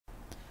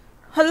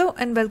Hello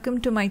and welcome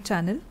to my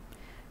channel.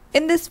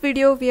 In this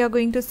video we are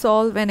going to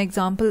solve an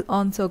example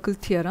on circle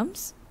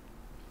theorems.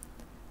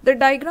 The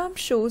diagram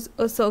shows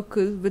a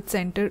circle with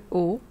center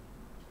O.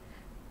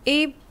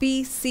 A,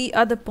 B, C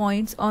are the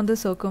points on the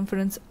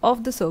circumference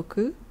of the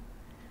circle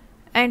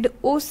and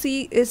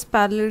OC is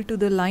parallel to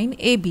the line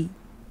AB.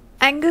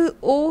 Angle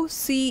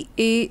OCA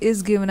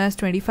is given as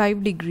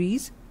 25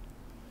 degrees.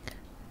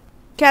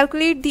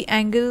 Calculate the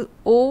angle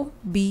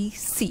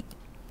OBC.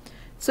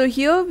 So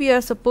here we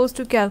are supposed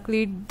to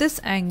calculate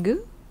this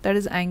angle, that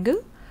is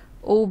angle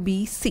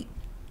OBC.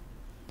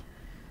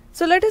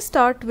 So let us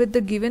start with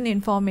the given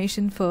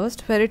information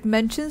first, where it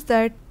mentions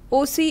that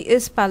OC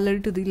is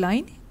parallel to the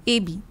line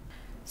AB.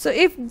 So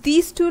if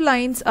these two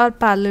lines are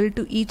parallel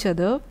to each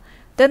other,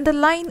 then the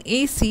line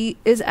AC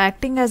is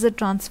acting as a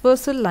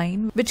transversal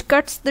line which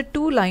cuts the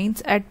two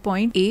lines at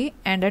point A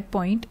and at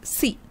point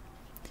C.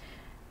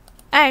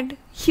 And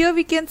here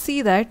we can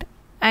see that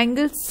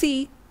angle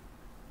C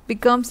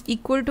becomes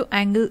equal to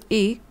angle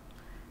A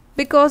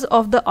because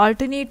of the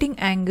alternating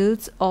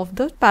angles of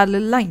the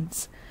parallel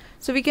lines.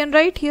 So we can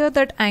write here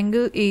that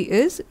angle A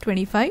is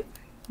 25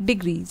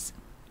 degrees,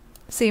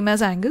 same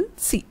as angle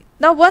C.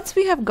 Now once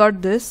we have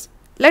got this,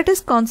 let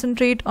us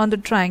concentrate on the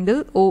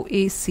triangle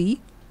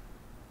OAC.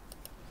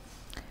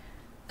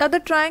 Now the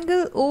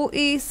triangle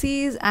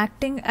OAC is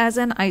acting as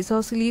an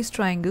isosceles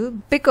triangle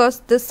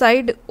because the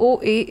side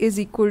OA is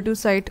equal to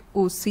side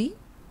OC,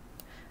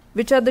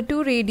 which are the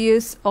two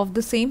radius of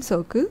the same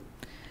circle.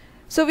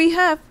 So we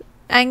have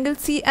angle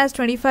C as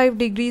 25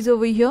 degrees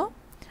over here.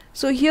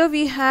 So here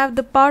we have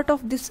the part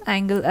of this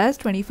angle as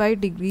 25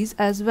 degrees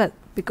as well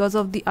because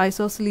of the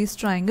isosceles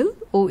triangle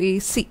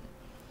OAC.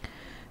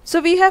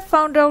 So we have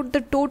found out the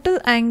total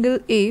angle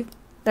A,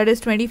 that is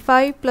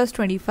 25 plus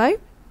 25.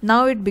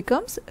 Now it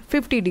becomes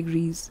 50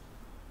 degrees.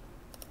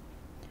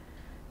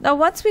 Now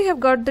once we have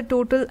got the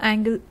total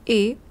angle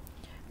A,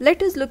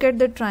 let us look at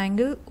the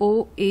triangle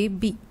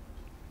OAB.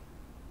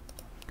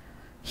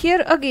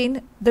 Here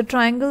again the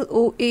triangle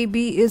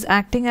OAB is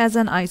acting as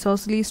an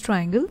isosceles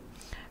triangle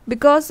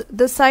because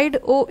the side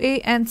OA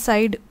and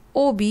side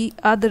OB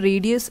are the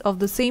radius of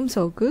the same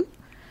circle.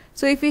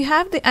 So if we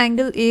have the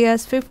angle A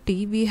as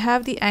 50, we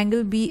have the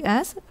angle B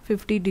as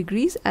 50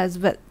 degrees as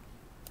well.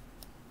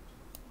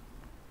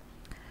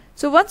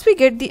 So once we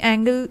get the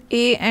angle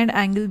A and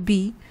angle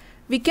B,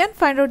 we can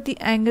find out the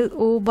angle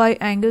O by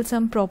angle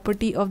sum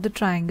property of the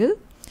triangle,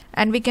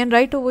 and we can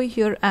write over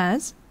here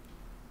as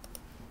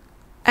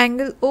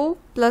angle O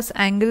plus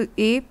angle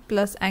A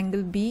plus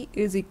angle B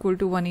is equal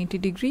to 180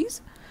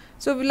 degrees.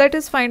 So let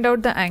us find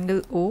out the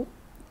angle O,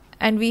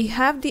 and we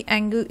have the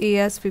angle A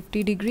as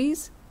 50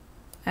 degrees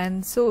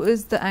and so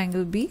is the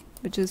angle B,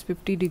 which is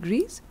 50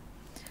 degrees,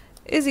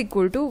 is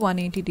equal to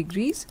 180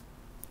 degrees.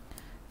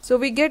 So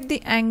we get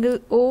the angle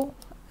O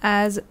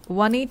as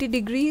 180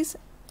 degrees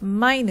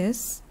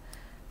minus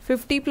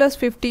 50 plus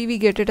 50, we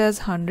get it as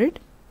 100.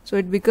 So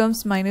it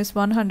becomes minus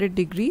 100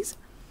 degrees.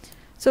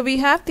 So we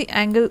have the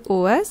angle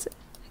O as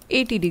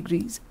 80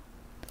 degrees.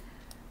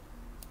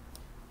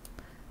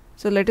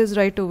 So let us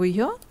write over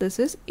here, this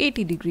is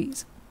 80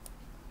 degrees.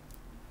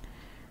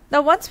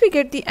 Now once we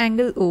get the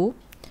angle O,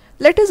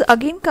 let us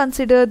again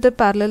consider the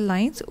parallel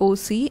lines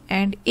OC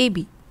and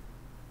AB.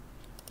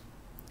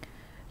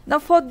 Now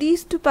for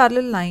these two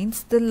parallel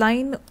lines, the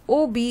line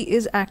OB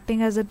is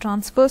acting as a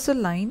transversal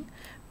line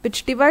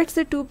which divides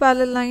the two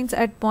parallel lines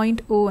at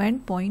point O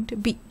and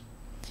point B.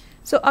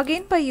 So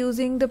again, by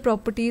using the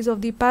properties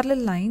of the parallel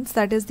lines,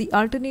 that is the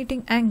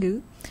alternating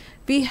angle,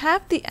 we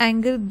have the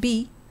angle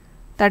B,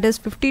 that is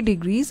 50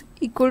 degrees,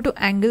 equal to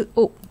angle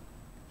O,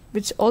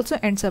 which also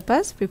ends up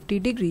as 50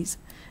 degrees.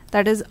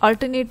 That is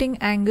alternating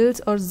angles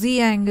or Z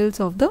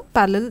angles of the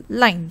parallel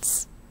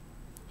lines.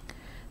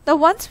 Now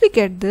once we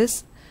get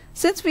this,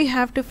 since we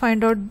have to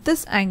find out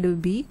this angle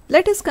B,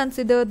 let us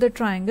consider the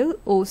triangle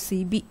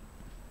OCB.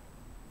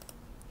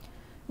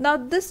 Now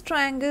this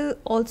triangle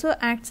also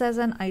acts as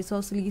an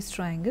isosceles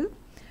triangle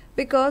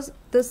because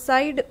the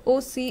side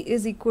OC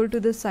is equal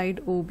to the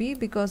side OB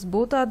because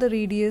both are the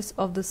radius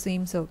of the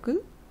same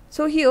circle.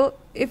 So here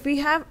if we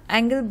have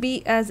angle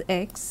B as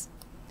X,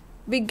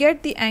 we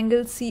get the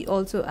angle C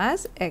also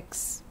as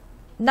X.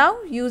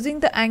 Now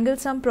using the angle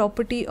sum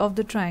property of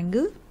the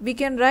triangle, we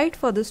can write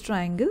for this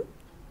triangle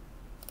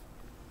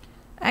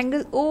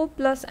angle O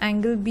plus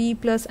angle B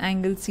plus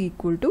angle C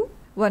equal to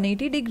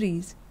 180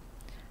 degrees.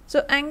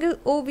 So angle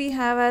O we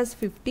have as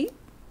 50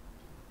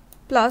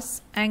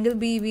 plus angle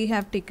B we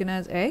have taken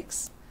as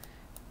X.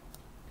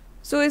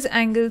 So is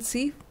angle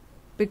C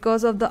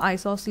because of the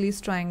isosceles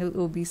triangle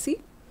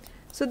OBC.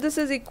 So this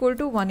is equal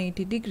to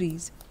 180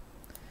 degrees.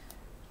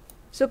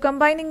 So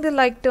combining the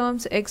like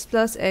terms, X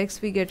plus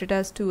X, we get it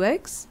as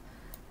 2X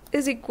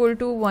is equal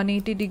to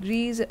 180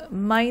 degrees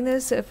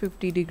minus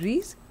 50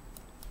 degrees,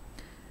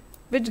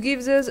 which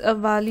gives us a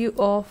value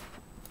of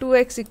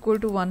 2x equal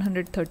to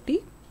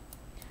 130,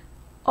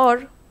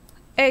 or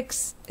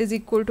x is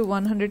equal to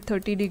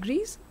 130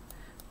 degrees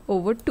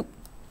over 2,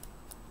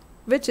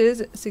 which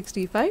is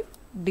 65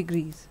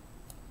 degrees.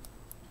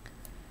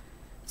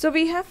 So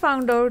we have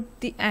found out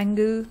the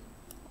angle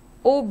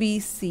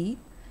OBC,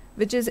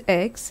 which is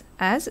x,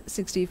 as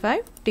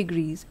 65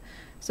 degrees.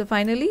 So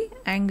finally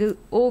angle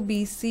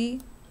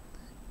OBC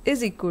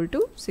is equal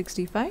to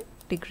 65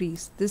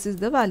 degrees. This is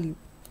the value.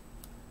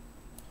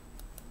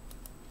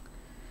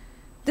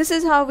 This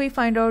is how we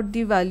find out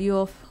the value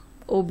of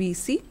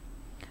OBC,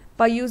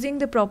 by using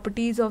the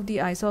properties of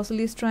the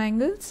isosceles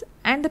triangles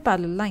and the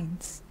parallel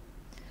lines.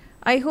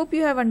 I hope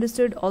you have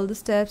understood all the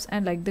steps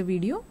and liked the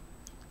video.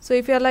 So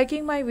if you are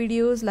liking my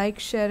videos, like,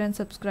 share and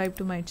subscribe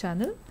to my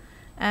channel,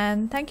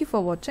 and thank you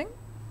for watching.